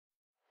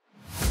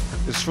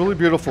It's really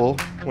beautiful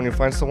when you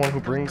find someone who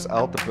brings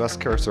out the best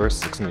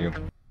characteristics in you.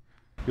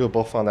 You'll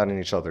both find that in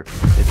each other.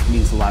 It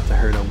means a lot to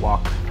her to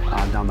walk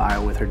down the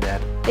aisle with her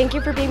dad. Thank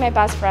you for being my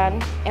best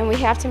friend, and we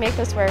have to make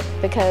this work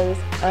because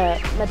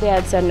my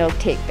dad said no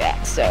take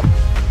back, so.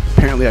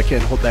 Apparently I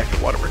can't hold back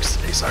the waterworks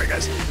today, sorry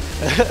guys.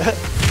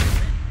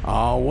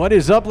 What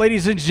is up,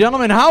 ladies and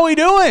gentlemen? How we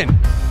doing?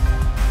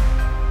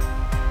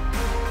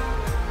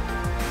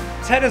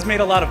 Ted has made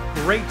a lot of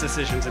great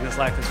decisions in his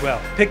life as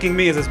well. Picking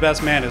me as his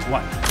best man is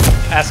one.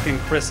 Asking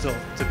Krystal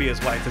to be his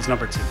wife is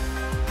number two.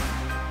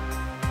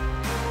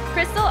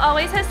 Krystal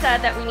always has said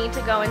that we need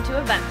to go into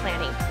event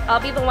planning. I'll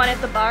be the one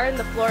at the bar in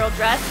the floral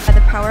dress. By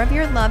the power of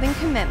your love and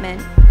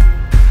commitment,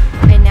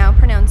 I now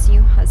pronounce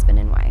you husband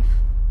and wife.